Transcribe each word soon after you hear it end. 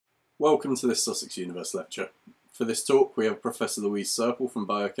Welcome to this Sussex Universe lecture. For this talk we have Professor Louise Serpell from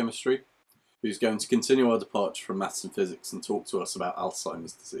Biochemistry, who's going to continue our departure from maths and physics and talk to us about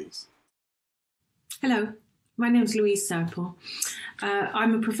Alzheimer's disease. Hello, my name is Louise Serpell.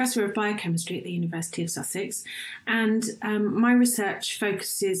 I'm a Professor of Biochemistry at the University of Sussex, and my research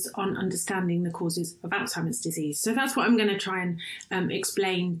focuses on understanding the causes of Alzheimer's disease. So that's what I'm going to try and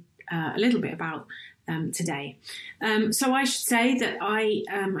explain a little bit about today. So I should say that I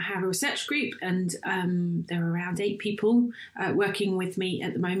have a research group, and there are around 8 people working with me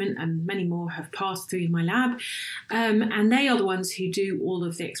at the moment, and many more have passed through my lab, and they are the ones who do all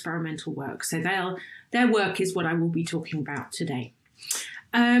of the experimental work. So their work is what I will be talking about today.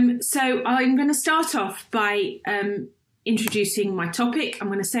 So I'm going to start off by introducing my topic. I'm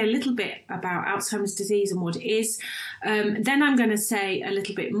going to say a little bit about Alzheimer's disease and what it is. Then I'm going to say a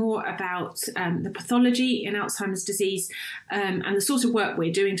little bit more about the pathology in Alzheimer's disease and the sort of work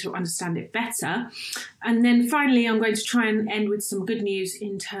we're doing to understand it better. And then finally, I'm going to try and end with some good news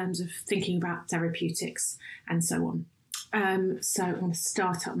in terms of thinking about therapeutics and so on. So I'm going to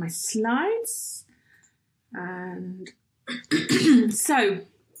start up my slides. And so,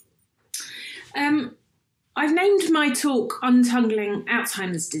 I've named my talk Untangling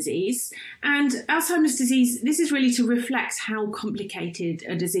Alzheimer's disease, and Alzheimer's disease, this is really to reflect how complicated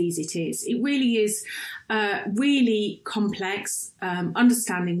a disease it is. It really is really complex,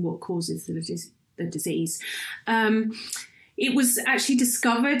 understanding what causes the disease. It was actually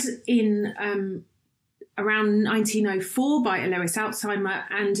discovered in around 1904 by Alois Alzheimer,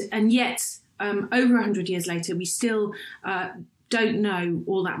 and yet over 100 years later, we still don't know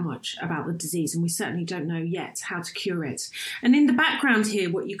all that much about the disease, and we certainly don't know yet how to cure it. And in the background here,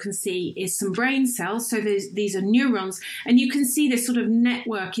 what you can see is some brain cells. So these are neurons, and you can see this sort of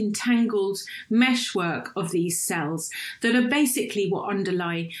network, entangled meshwork of these cells that are basically what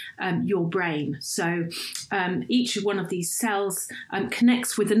underlie your brain. So each one of these cells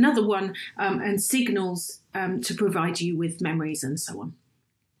connects with another one and signals to provide you with memories and so on.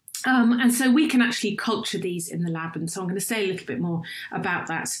 And so we can actually culture these in the lab, and so I'm going to say a little bit more about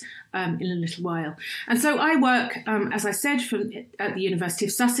that in a little while. And so I work, as I said, at the University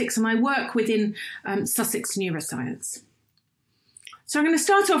of Sussex, and I work within Sussex neuroscience. So I'm going to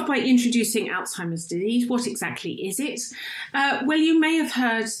start off by introducing Alzheimer's disease. What exactly is it? Well, you may have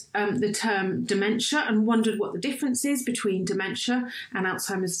heard the term dementia and wondered what the difference is between dementia and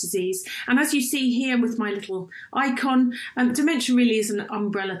Alzheimer's disease. And as you see here with my little icon, dementia really is an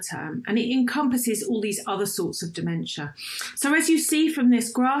umbrella term, and it encompasses all these other sorts of dementia. So as you see from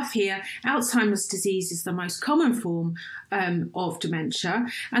this graph here, Alzheimer's disease is the most common form of dementia.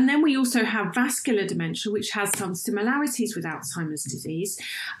 And then we also have vascular dementia, which has some similarities with Alzheimer's disease.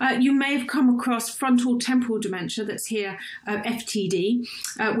 You may have come across frontal temporal dementia, that's here, FTD,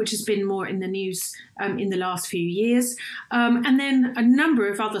 which has been more in the news in the last few years. And then a number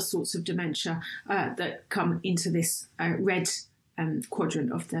of other sorts of dementia that come into this red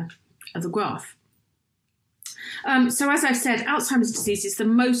quadrant of the graph. So as I've said, Alzheimer's disease is the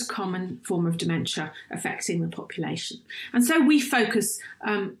most common form of dementia affecting the population. And so we focus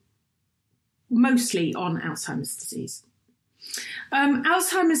mostly on Alzheimer's disease.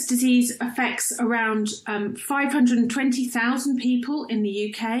 Alzheimer's disease affects around 520,000 people in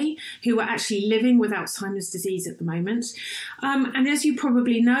the UK who are actually living with Alzheimer's disease at the moment. And as you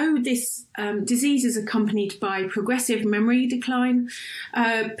probably know, this disease is accompanied by progressive memory decline,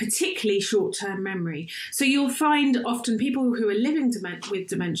 particularly short-term memory. So you'll find often people who are living with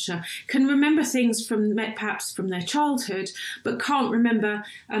dementia can remember things from perhaps from their childhood, but can't remember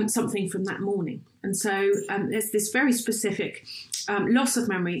something from that morning. And so there's this very specific loss of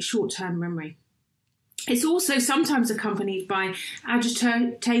memory, short-term memory. It's also sometimes accompanied by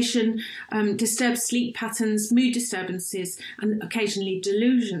agitation, disturbed sleep patterns, mood disturbances, and occasionally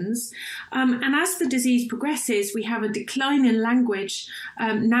delusions. And as the disease progresses, we have a decline in language,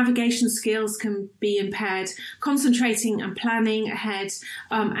 navigation skills can be impaired, concentrating and planning ahead,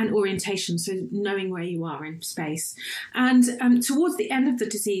 and orientation, so knowing where you are in space. And towards the end of the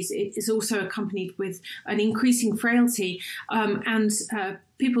disease, it is also accompanied with an increasing frailty and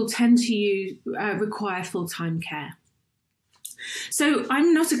people tend to require full-time care. So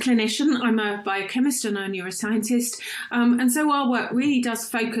I'm not a clinician, I'm a biochemist and a neuroscientist, and so our work really does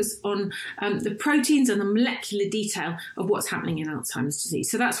focus on the proteins and the molecular detail of what's happening in Alzheimer's disease.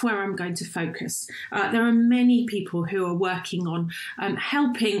 So that's where I'm going to focus. There are many people who are working on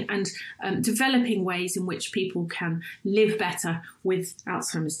helping and developing ways in which people can live better with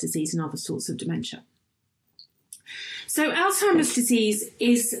Alzheimer's disease and other sorts of dementia. So Alzheimer's disease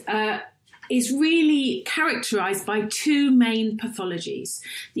is is really characterised by two main pathologies: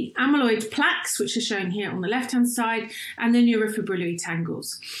 the amyloid plaques, which are shown here on the left-hand side, and the neurofibrillary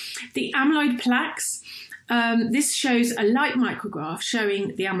tangles. The amyloid plaques, this shows a light micrograph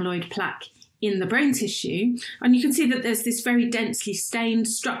showing the amyloid plaque in the brain tissue, and you can see that there's this very densely stained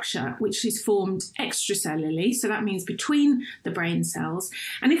structure which is formed extracellularly, so that means between the brain cells.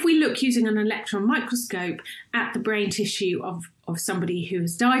 And if we look using an electron microscope at the brain tissue of somebody who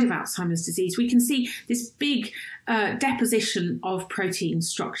has died of Alzheimer's disease, we can see this big deposition of protein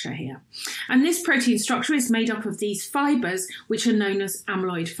structure here. And this protein structure is made up of these fibres, which are known as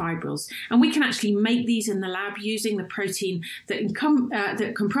amyloid fibrils. And we can actually make these in the lab using the protein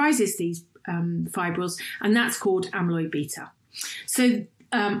that comprises these fibrils, and that's called amyloid beta. So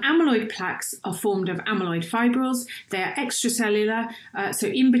amyloid plaques are formed of amyloid fibrils. They are extracellular, so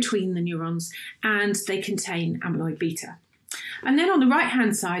in between the neurons, and they contain amyloid beta. And then on the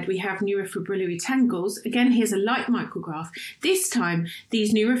right-hand side, we have neurofibrillary tangles. Again, here's a light micrograph. This time,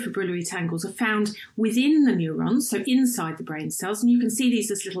 these neurofibrillary tangles are found within the neurons, so inside the brain cells. And you can see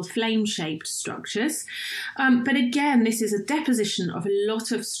these as little flame-shaped structures. But again, this is a deposition of a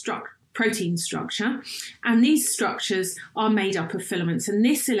lot of protein structure, and these structures are made up of filaments, and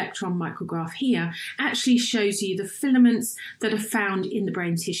this electron micrograph here actually shows you the filaments that are found in the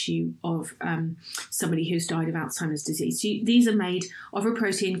brain tissue of somebody who's died of Alzheimer's disease. These are made of a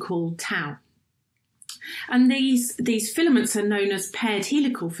protein called tau. And these filaments are known as paired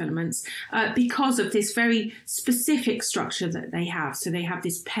helical filaments because of this very specific structure that they have. So they have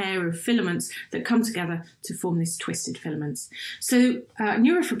this pair of filaments that come together to form these twisted filaments. So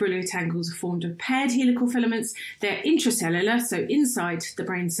neurofibrillary tangles are formed of paired helical filaments. They're intracellular, so inside the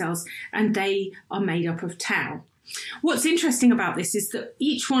brain cells, and they are made up of tau. What's interesting about this is that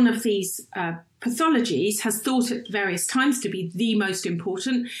each one of these pathologies has thought at various times to be the most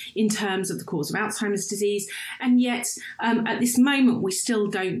important in terms of the cause of Alzheimer's disease, and yet at this moment we still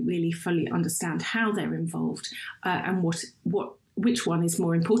don't really fully understand how they're involved and which one is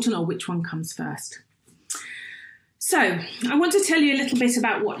more important or which one comes first. So I want to tell you a little bit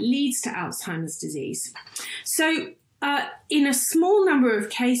about what leads to Alzheimer's disease. So in a small number of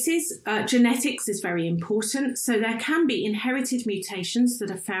cases, genetics is very important. So there can be inherited mutations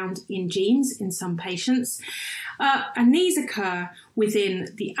that are found in genes in some patients. And these occur within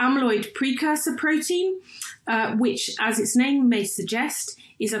the amyloid precursor protein, which, as its name may suggest,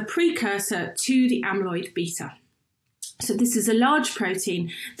 is a precursor to the amyloid beta. So this is a large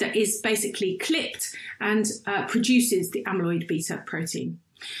protein that is basically clipped and produces the amyloid beta protein.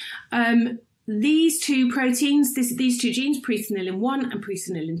 These two proteins, these two genes, presenilin 1 and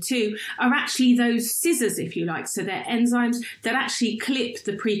presenilin 2, are actually those scissors, if you like. So they're enzymes that actually clip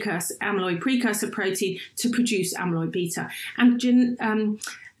the amyloid precursor protein to produce amyloid beta. And gene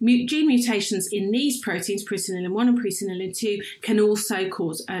mutations in these proteins, presenilin 1 and presenilin 2, can also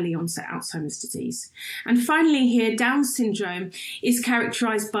cause early onset Alzheimer's disease. And finally here, Down syndrome is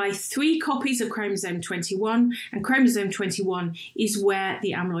characterised by 3 copies of chromosome 21, and chromosome 21 is where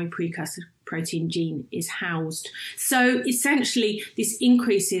the amyloid precursor protein gene is housed. So essentially this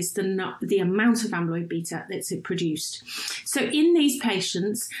increases the amount of amyloid beta that's40 So in these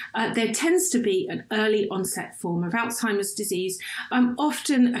patients, there tends to be an early onset form of Alzheimer's disease,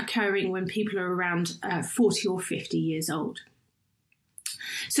 often occurring when people are around 40 or 50 years old.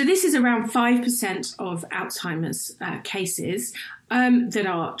 So this is around 5% of Alzheimer's cases that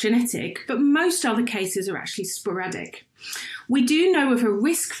are genetic, but most other cases are actually sporadic. We do know of a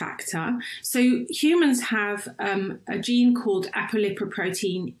risk factor. So humans have a gene called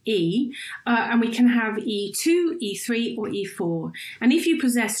apolipoprotein E, and we can have E2, E3, or E4. And if you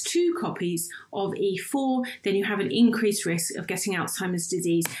possess 2 copies of E4, then you have an increased risk of getting Alzheimer's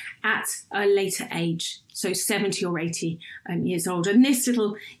disease at a later age, so 70 or 80 years old. And this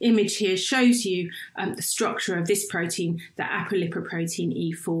little image here shows you the structure of this protein, the apolipoprotein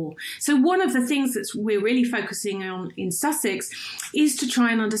E4. So one of the things that we're really focusing on in Sussex is to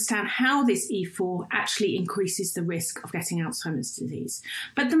try and understand how this E4 actually increases the risk of getting Alzheimer's disease.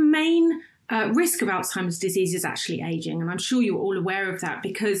 But the main risk of Alzheimer's disease is actually aging, and I'm sure you're all aware of that,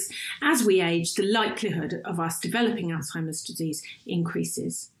 because as we age, the likelihood of us developing Alzheimer's disease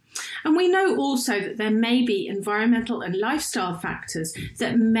increases. And we know also that there may be environmental and lifestyle factors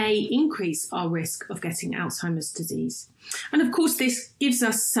that may increase our risk of getting Alzheimer's disease. And of course, this gives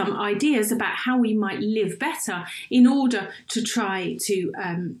us some ideas about how we might live better in order to try to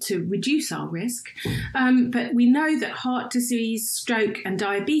reduce our risk. But we know that heart disease, stroke and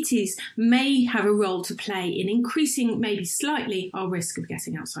diabetes may have a role to play in increasing maybe slightly our risk of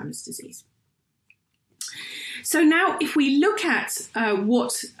getting Alzheimer's disease. So now if we look at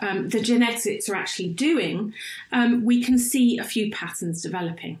what the genetics are actually doing, we can see a few patterns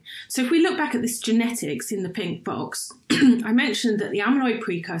developing. So if we look back at this genetics in the pink box, I mentioned that the amyloid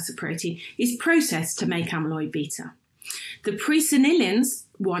precursor protein is processed to make amyloid beta. The presenilins,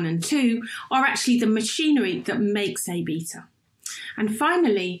 1 and 2, are actually the machinery that makes A beta. And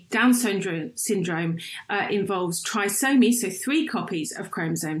finally, Down syndrome involves trisomy, so 3 copies of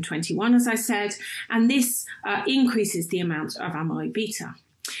chromosome 21, as I said, and this increases the amount of amyloid beta.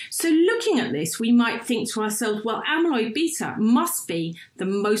 So looking at this, we might think to ourselves, well, amyloid beta must be the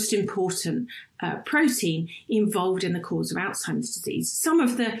most important protein involved in the cause of Alzheimer's disease. Some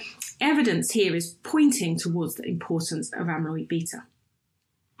of the evidence here is pointing towards the importance of amyloid beta.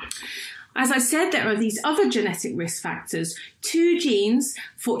 As I said, there are these other genetic risk factors, 2 genes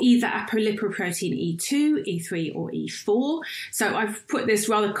for either apolipoprotein E2, E3 or E4. So I've put this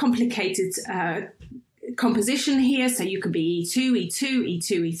rather complicated composition here, so you can be E2, E2,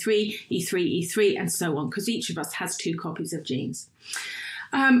 E2, E3, E3, E3, and so on, because each of us has 2 copies of genes.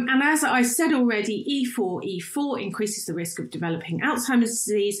 And as I said already, E4 increases the risk of developing Alzheimer's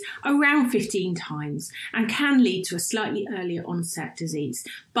disease around 15 times and can lead to a slightly earlier onset disease.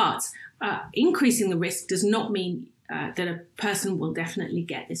 But increasing the risk does not mean that a person will definitely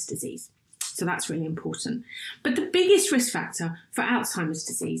get this disease. So that's really important. But the biggest risk factor for Alzheimer's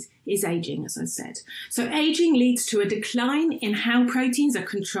disease is aging, as I said. So aging leads to a decline in how proteins are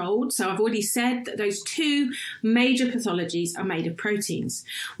controlled. So I've already said that those 2 major pathologies are made of proteins.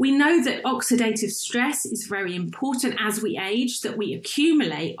 We know that oxidative stress is very important as we age, that we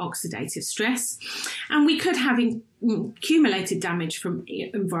accumulate oxidative stress, and we could have accumulated damage from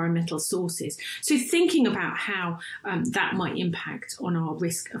environmental sources. So thinking about how that might impact on our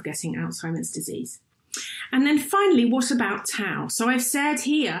risk of getting Alzheimer's disease. And then finally, what about tau? So I've said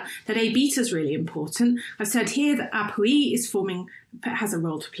here that A beta is really important. I've said here that ApoE has a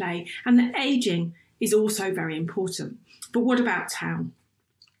role to play, and that aging is also very important. But what about tau?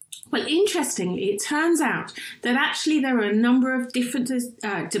 Well, interestingly, it turns out that actually there are a number of different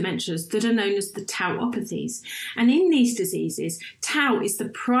dementias that are known as the tauopathies. And in these diseases, tau is the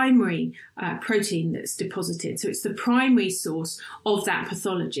primary protein that's deposited. So it's the primary source of that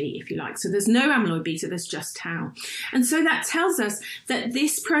pathology, if you like. So there's no amyloid beta, there's just tau. And so that tells us that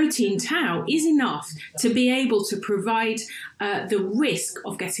this protein tau is enough to be able to provide the risk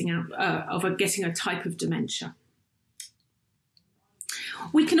of getting a type of dementia.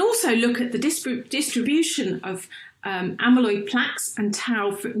 We can also look at the distribution of amyloid plaques and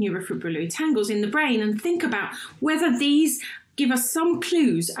tau neurofibrillary tangles in the brain and think about whether these give us some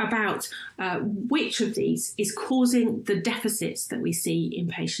clues about which of these is causing the deficits that we see in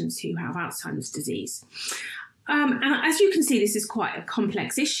patients who have Alzheimer's disease. And as you can see, this is quite a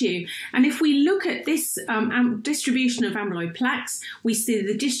complex issue. And if we look at this distribution of amyloid plaques, we see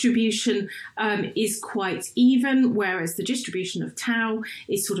the distribution is quite even, whereas the distribution of tau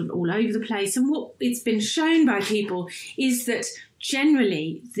is sort of all over the place. And what it's been shown by people is that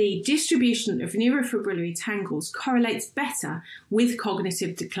generally the distribution of neurofibrillary tangles correlates better with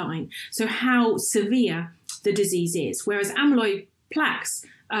cognitive decline, so how severe the disease is, whereas amyloid plaques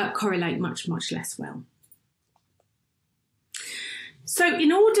correlate much, much less well. So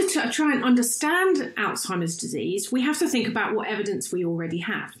in order to try and understand Alzheimer's disease, we have to think about what evidence we already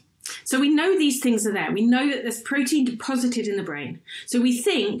have. So we know these things are there. We know that there's protein deposited in the brain. So we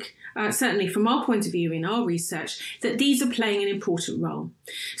think, certainly from our point of view in our research, that these are playing an important role.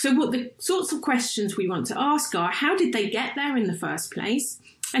 So what the sorts of questions we want to ask are, how did they get there in the first place?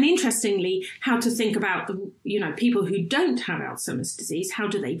 And interestingly, how to think about the, people who don't have Alzheimer's disease, how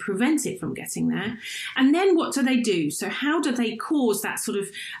do they prevent it from getting there? And then what do they do? So how do they cause that sort of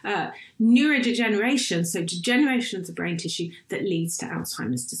neurodegeneration, so degeneration of the brain tissue that leads to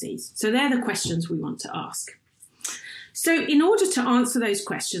Alzheimer's disease? So they're the questions we want to ask. So in order to answer those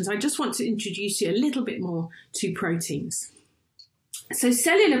questions, I just want to introduce you a little bit more to proteins. So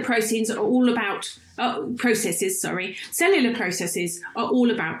cellular processes are all about proteins.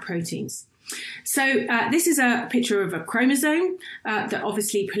 So this is a picture of a chromosome that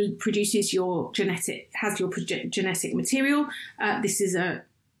obviously produces your genetic material. This is a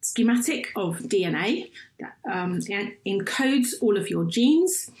schematic of DNA that encodes all of your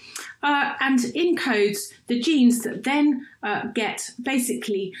genes and encodes the genes that then get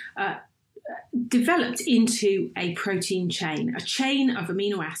basically developed into a protein chain, a chain of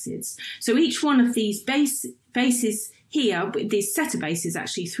amino acids. So each one of these bases here, these set of bases,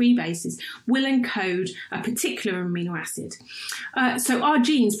 actually 3 bases, will encode a particular amino acid. So our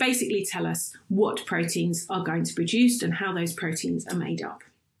genes basically tell us what proteins are going to be produced and how those proteins are made up.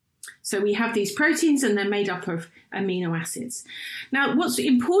 So we have these proteins and they're made up of amino acids. Now, what's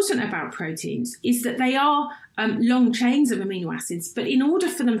important about proteins is that they are long chains of amino acids, but in order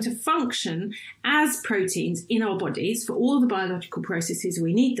for them to function as proteins in our bodies, for all the biological processes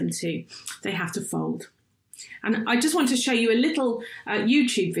we need them to, they have to fold. And I just want to show you a little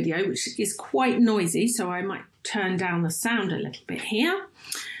YouTube video, which is quite noisy, so I might turn down the sound a little bit here.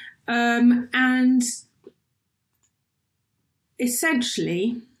 And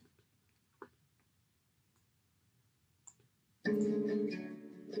essentially,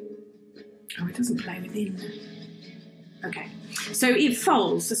 oh, it doesn't play within. Okay, so it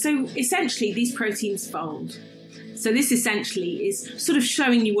folds. So essentially, these proteins fold. So this essentially is sort of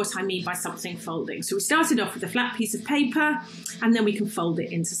showing you what I mean by something folding. So we started off with a flat piece of paper, and then we can fold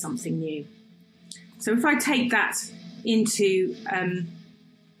it into something new. So if I take that into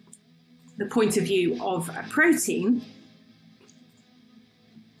the point of view of a protein,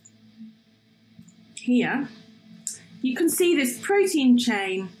 here, you can see this protein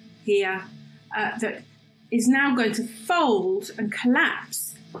chain here that is now going to fold and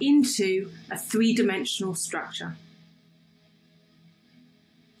collapse into a three-dimensional structure.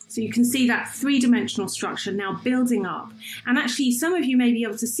 So you can see that three-dimensional structure now building up. And actually, some of you may be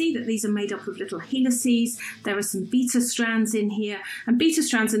able to see that these are made up of little helices. There are some beta strands in here. And beta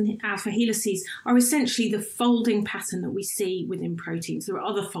strands and alpha helices are essentially the folding pattern that we see within proteins. There are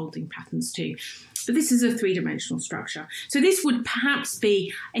other folding patterns too. But this is a three-dimensional structure. So this would perhaps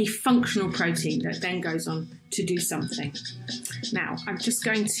be a functional protein that then goes on to do something. Now, I'm just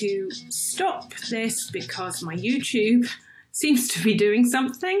going to stop this because my YouTube seems to be doing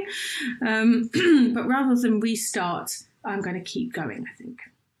something. But rather than restart, I'm going to keep going, I think.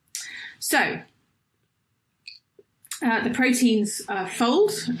 So the proteins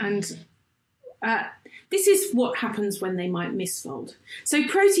fold, and this is what happens when they might misfold. So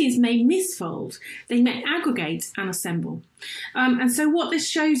proteins may misfold, they may aggregate and assemble. And so what this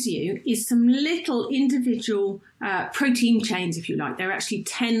shows you is some little individual protein chains, if you like. They're actually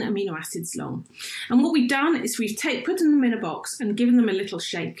 10 amino acids long. And what we've done is we've put them in a box and given them a little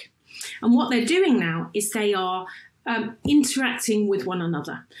shake. And what they're doing now is they are interacting with one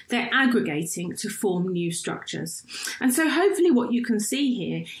another. They're aggregating to form new structures. And so hopefully what you can see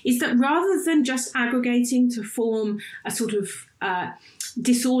here is that rather than just aggregating to form a sort of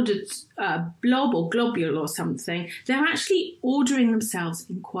disordered blob or globule or something, they're actually ordering themselves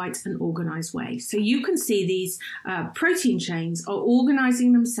in quite an organised way. So you can see these protein chains are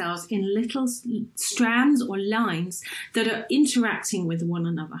organising themselves in little strands or lines that are interacting with one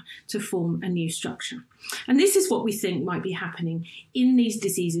another to form a new structure. And this is what we think might be happening in these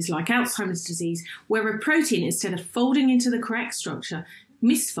diseases like Alzheimer's disease, where a protein, instead of folding into the correct structure,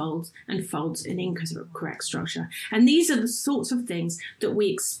 misfolds and folds in incorrect structure. And these are the sorts of things that we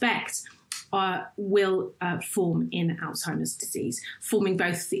expect will form in Alzheimer's disease, forming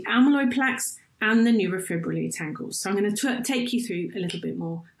both the amyloid plaques and the neurofibrillary tangles. So I'm going to take you through a little bit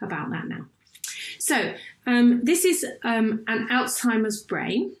more about that now. So this is an Alzheimer's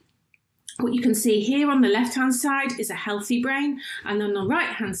brain. What you can see here on the left-hand side is a healthy brain, and on the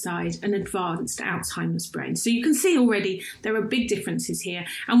right-hand side, an advanced Alzheimer's brain. So you can see already there are big differences here,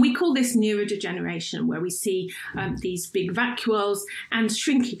 and we call this neurodegeneration, where we see these big vacuoles and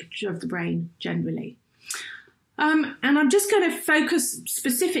shrinkage of the brain generally. And I'm just going to focus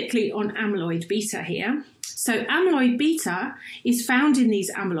specifically on amyloid beta here. So amyloid beta is found in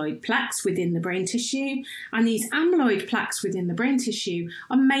these amyloid plaques within the brain tissue, and these amyloid plaques within the brain tissue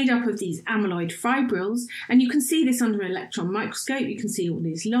are made up of these amyloid fibrils, and you can see this under an electron microscope. You can see all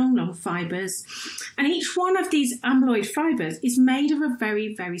these long, long fibres, and each one of these amyloid fibres is made of a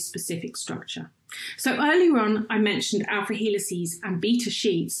very, very specific structure. So earlier on, I mentioned alpha helices and beta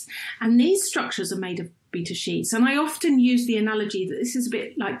sheets, and these structures are made of beta sheets. And I often use the analogy that this is a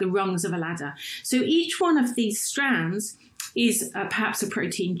bit like the rungs of a ladder. So each one of these strands is perhaps a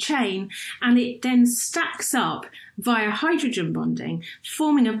protein chain, and it then stacks up via hydrogen bonding,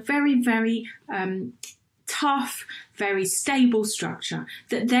 forming a very, very tough, very stable structure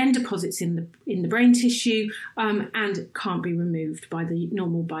that then deposits in the brain tissue and can't be removed by the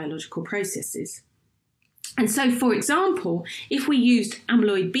normal biological processes. And so, for example, if we used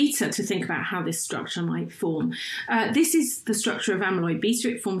amyloid beta to think about how this structure might form, this is the structure of amyloid beta.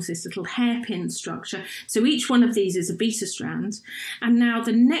 It forms this little hairpin structure. So each one of these is a beta strand. And now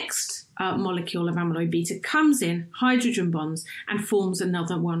the next molecule of amyloid beta comes in, hydrogen bonds, and forms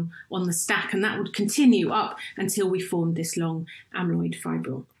another one on the stack. And that would continue up until we formed this long amyloid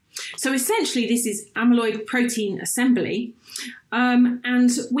fibril. So essentially, this is amyloid protein assembly.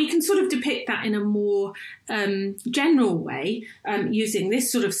 And we can sort of depict that in a more general way using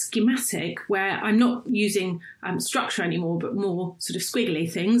this sort of schematic where I'm not using structure anymore, but more sort of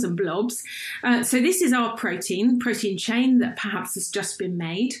squiggly things and blobs. So this is our protein chain that perhaps has just been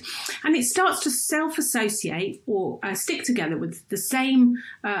made. And it starts to self-associate or stick together with the same,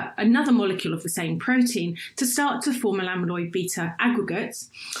 another molecule of the same protein to start to form an amyloid beta aggregate,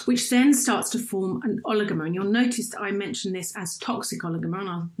 which then starts to form an oligomer. And you'll notice that I mentioned this as toxic oligomer, and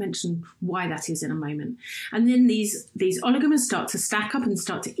I'll mention why that is in a moment. And then these oligomers start to stack up and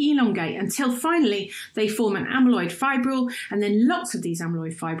start to elongate until finally they form an amyloid fibril, and then lots of these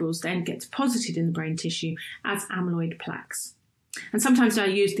amyloid fibrils then get deposited in the brain tissue as amyloid plaques. And sometimes I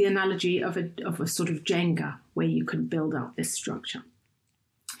use the analogy of a sort of Jenga, where you can build up this structure.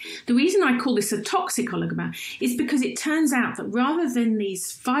 The reason I call this a toxic oligomer is because it turns out that rather than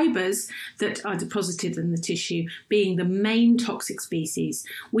these fibres that are deposited in the tissue being the main toxic species,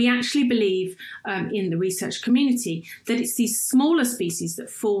 we actually believe in the research community that it's these smaller species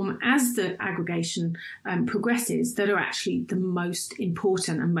that form as the aggregation progresses that are actually the most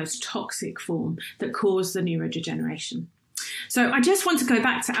important and most toxic form that cause the neurodegeneration. So I just want to go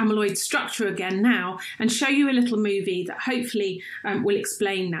back to amyloid structure again now and show you a little movie that hopefully will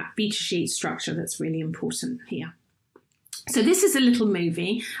explain that beta sheet structure that's really important here. So this is a little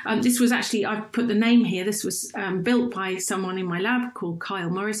movie. This was actually, I've put the name here, this was built by someone in my lab called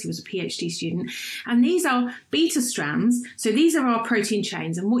Kyle Morris. He was a PhD student. And these are beta strands. So these are our protein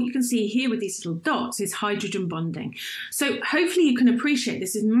chains. And what you can see here with these little dots is hydrogen bonding. So hopefully you can appreciate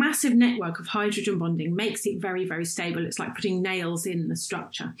this massive network of hydrogen bonding makes it very, very stable. It's like putting nails in the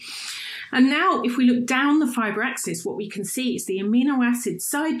structure. And now if we look down the fibre axis, what we can see is the amino acid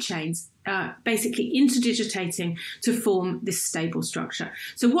side chains basically interdigitating to form this stable structure.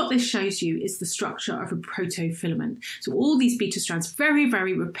 So what this shows you is the structure of a protofilament. So all these beta strands, very,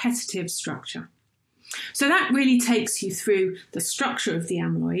 very repetitive structure. So that really takes you through the structure of the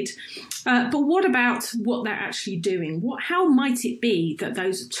amyloid. But what about what they're actually doing? How might it be that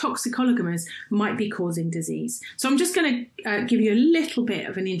those toxic oligomers might be causing disease? So I'm just going to give you a little bit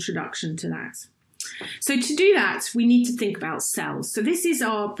of an introduction to that. So to do that, we need to think about cells. So this is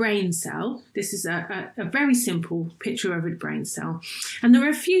our brain cell. This is a very simple picture of a brain cell. And there are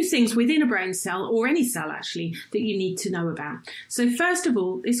a few things within a brain cell, or any cell actually, that you need to know about. So first of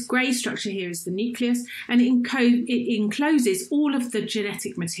all, this grey structure here is the nucleus, and it encloses all of the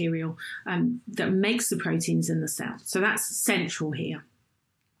genetic material that makes the proteins in the cell. So that's central here.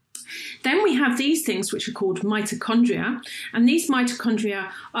 Then we have these things which are called mitochondria, and these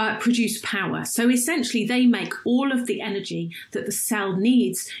mitochondria produce power. So essentially they make all of the energy that the cell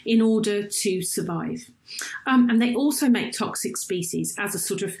needs in order to survive. And they also make toxic species as a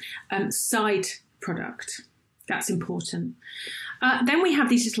sort of side product. That's important. Then we have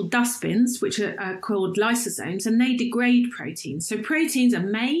these little dustbins, which are called lysosomes, and they degrade proteins. So proteins are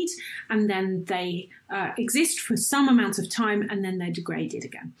made, and then they exist for some amount of time, and then they're degraded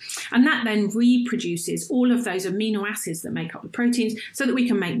again. And that then reproduces all of those amino acids that make up the proteins so that we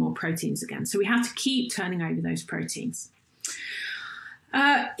can make more proteins again. So we have to keep turning over those proteins.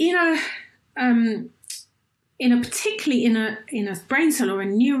 Particularly in a brain cell or a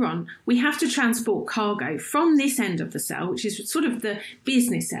neuron, we have to transport cargo from this end of the cell, which is sort of the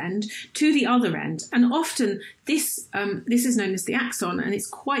business end, to the other end. And often this is known as the axon, and it's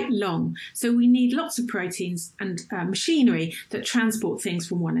quite long. So we need lots of proteins and machinery that transport things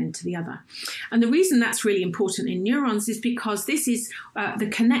from one end to the other. And the reason that's really important in neurons is because this is the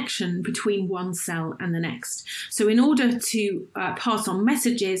connection between one cell and the next. So in order to pass on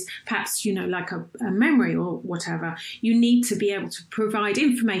messages, perhaps, like a memory or whatever, you need to be able to provide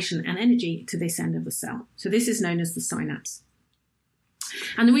information and energy to this end of the cell. So this is known as the synapse.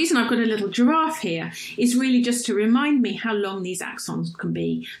 And the reason I've got a little giraffe here is really just to remind me how long these axons can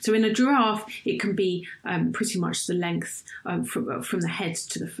be. So in a giraffe, it can be pretty much the length from the head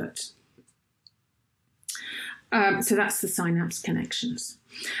to the foot. So that's the synapse connections.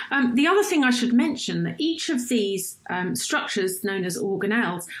 The other thing I should mention that each of these structures known as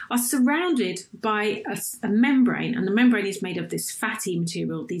organelles are surrounded by a membrane, and the membrane is made of this fatty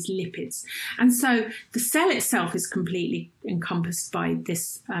material, these lipids. And so the cell itself is completely encompassed by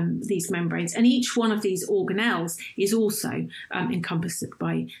these membranes, and each one of these organelles is also encompassed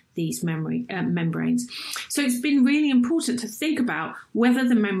by these membranes. So it's been really important to think about whether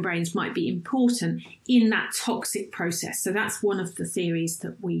the membranes might be important in that toxic process. So that's one of the theories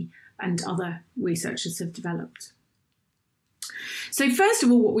that we and other researchers have developed. So first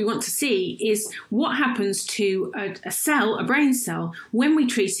of all, what we want to see is what happens to a cell, a brain cell, when we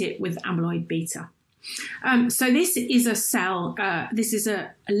treat it with amyloid beta. So this is a cell, this is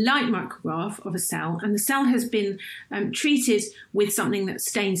a light micrograph of a cell, and the cell has been treated with something that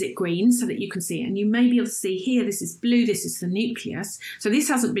stains it green so that you can see it. And you may be able to see here, this is blue, this is the nucleus. So this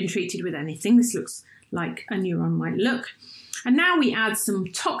hasn't been treated with anything. This looks like a neuron might look. And now we add some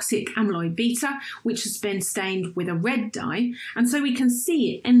toxic amyloid beta, which has been stained with a red dye. And so we can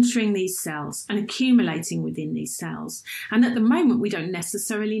see it entering these cells and accumulating within these cells. And at the moment, we don't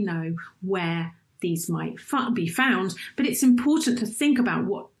necessarily know where these might be found, but it's important to think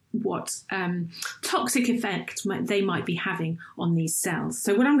about what toxic effect they might be having on these cells.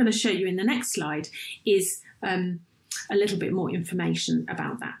 So what I'm going to show you in the next slide is a little bit more information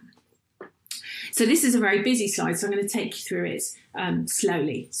about that. So this is a very busy slide, so I'm going to take you through it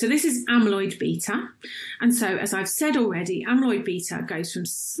slowly. So this is amyloid beta. And so, as I've said already, amyloid beta goes from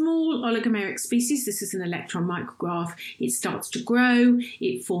small oligomeric species. This is an electron micrograph. It starts to grow.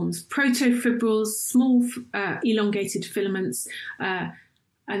 It forms protofibrils, small elongated filaments, and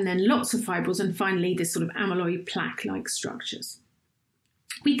then lots of fibrils, and finally this sort of amyloid plaque-like structures.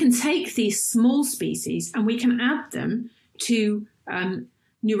 We can take these small species and we can add them to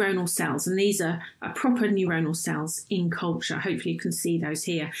neuronal cells, and these are proper neuronal cells in culture. Hopefully you can see those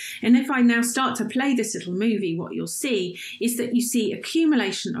here. And if I now start to play this little movie, what you'll see is that you see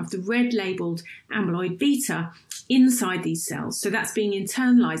accumulation of the red labelled amyloid beta inside these cells. So that's being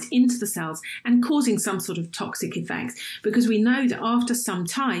internalized into the cells and causing some sort of toxic effect, because we know that after some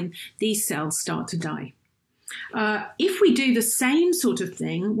time these cells start to die. If we do the same sort of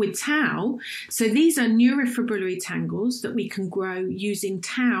thing with tau, so these are neurofibrillary tangles that we can grow using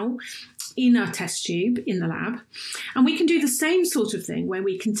tau in a test tube in the lab. And we can do the same sort of thing where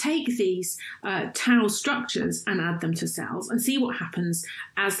we can take these tau structures and add them to cells and see what happens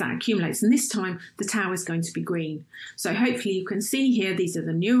as that accumulates. And this time the tau is going to be green. So hopefully you can see here, these are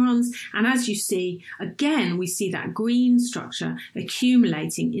the neurons. And as you see, again, we see that green structure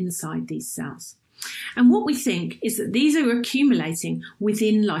accumulating inside these cells. And what we think is that these are accumulating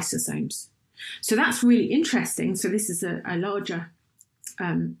within lysosomes. So that's really interesting. So this is a larger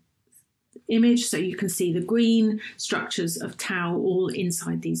image. So you can see the green structures of tau all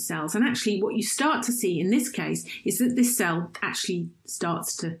inside these cells. And actually what you start to see in this case is that this cell actually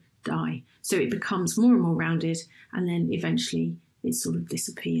starts to die. So it becomes more and more rounded, and then eventually it sort of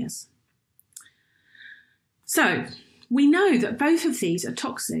disappears. So we know that both of these are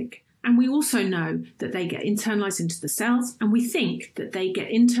toxic. And we also know that they get internalized into the cells, and we think that they get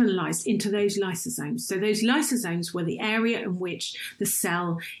internalized into those lysosomes. So those lysosomes were the area in which the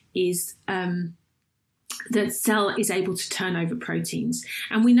cell is able to turn over proteins.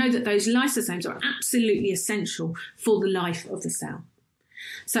 And we know that those lysosomes are absolutely essential for the life of the cell.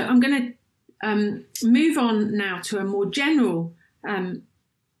 So I'm going to move on now to a more general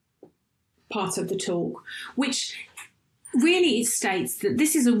part of the talk, which really it states that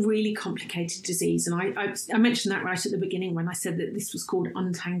this is a really complicated disease. And I mentioned that right at the beginning when I said that this was called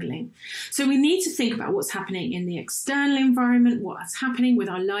untangling. So we need to think about what's happening in the external environment, what's happening with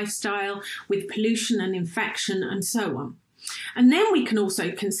our lifestyle, with pollution and infection and so on. And then we can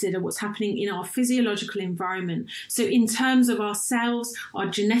also consider what's happening in our physiological environment. So in terms of our cells, our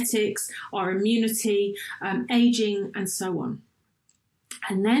genetics, our immunity, aging and so on.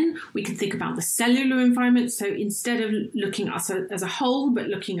 And then we can think about the cellular environment. So instead of looking at us as a whole, but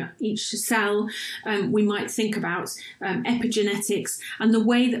looking at each cell, we might think about epigenetics and the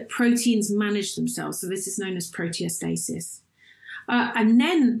way that proteins manage themselves. So this is known as proteostasis. And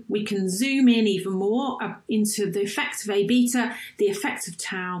then we can zoom in even more into the effect of A beta, the effect of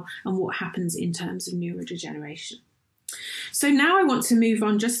tau, and what happens in terms of neurodegeneration. So now I want to move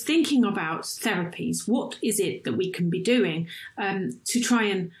on just thinking about therapies. What is it that we can be doing to try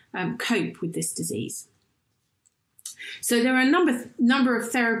and cope with this disease? So there are a number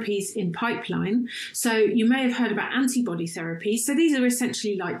of therapies in pipeline. So you may have heard about antibody therapies. So these are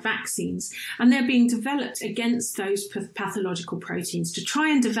essentially like vaccines, and they're being developed against those pathological proteins to try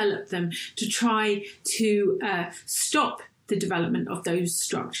and develop them, to try to stop the development of those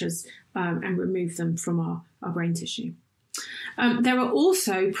structures and remove them from our brain tissue. There are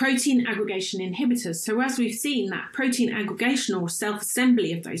also protein aggregation inhibitors. So as we've seen, that protein aggregation or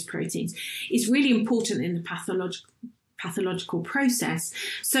self-assembly of those proteins is really important in the pathological process.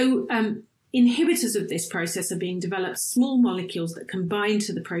 So inhibitors of this process are being developed, small molecules that can bind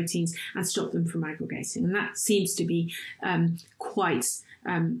to the proteins and stop them from aggregating. And that seems to be quite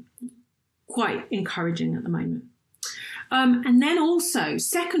encouraging at the moment. And then also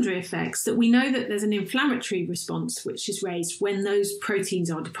secondary effects, that we know that there's an inflammatory response which is raised when those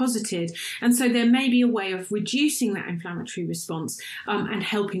proteins are deposited. And so there may be a way of reducing that inflammatory response and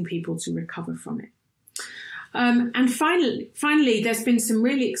helping people to recover from it. And finally, there's been some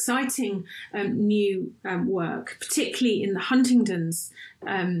really exciting new work, particularly in the Huntington's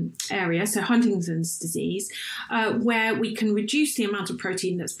area, so Huntington's disease, where we can reduce the amount of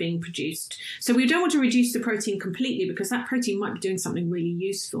protein that's being produced. So we don't want to reduce the protein completely because that protein might be doing something really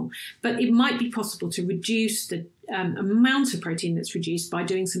useful, but it might be possible to reduce the amount of protein that's produced by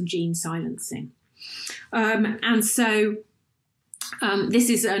doing some gene silencing. And so this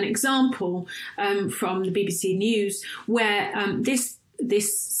is an example from the BBC News where this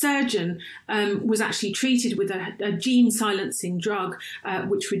surgeon was actually treated with a gene silencing drug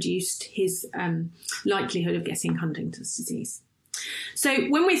which reduced his likelihood of getting Huntington's disease. So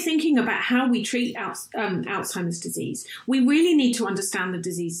when we're thinking about how we treat Alzheimer's disease, we really need to understand the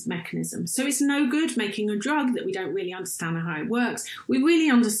disease mechanism. So it's no good making a drug that we don't really understand how it works. We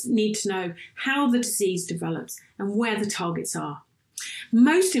really need to know how the disease develops and where the targets are.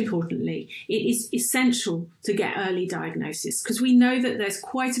 Most importantly, it is essential to get early diagnosis because we know that there's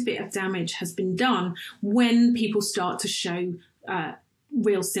quite a bit of damage has been done when people start to show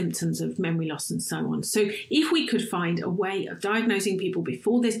real symptoms of memory loss and so on. So if we could find a way of diagnosing people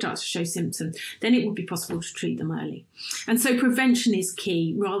before they start to show symptoms, then it would be possible to treat them early. And so prevention is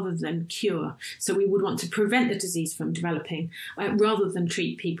key rather than cure. So we would want to prevent the disease from developing rather than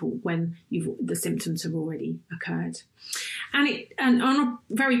treat people when the symptoms have already occurred. And on a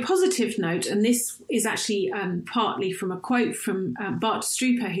very positive note, and this is actually partly from a quote from Bart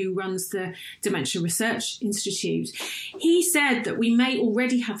Struper, who runs the Dementia Research Institute, he said that we may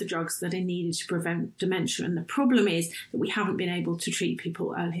already have the drugs that are needed to prevent dementia, and the problem is that we haven't been able to treat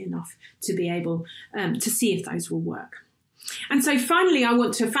people early enough to be able to see if those will work. And so finally, I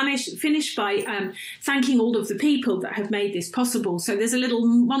want to finish by thanking all of the people that have made this possible. So there's a little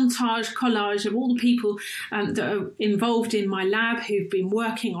collage of all the people that are involved in my lab who've been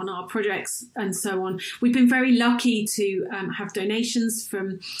working on our projects and so on. We've been very lucky to have donations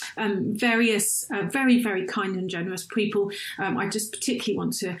from various very, very kind and generous people. I just particularly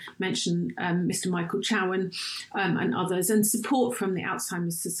want to mention Mr. Michael Chowan and others, and support from the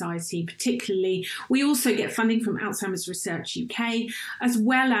Alzheimer's Society particularly. We also get funding from Alzheimer's Research UK, as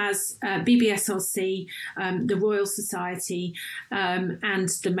well as BBSLC, the Royal Society, and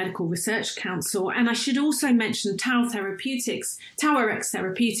the Medical Research Council. And I should also mention TauRx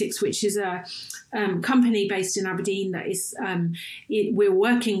Therapeutics, which is a company based in Aberdeen that is we're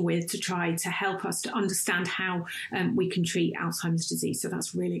working with to try to help us to understand how we can treat Alzheimer's disease. So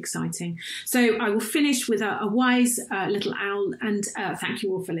that's really exciting. So I will finish with a wise little owl, and thank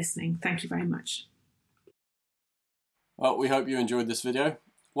you all for listening. Thank you very much. Well, we hope you enjoyed this video.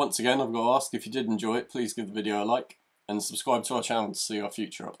 Once again, I've got to ask, if you did enjoy it, please give the video a like and subscribe to our channel to see our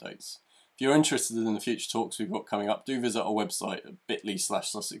future updates. If you're interested in the future talks we've got coming up, do visit our website at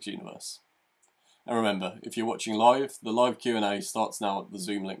bit.ly/Sussex Universe. And remember, if you're watching live, the live Q&A starts now at the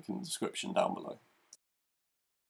Zoom link in the description down below.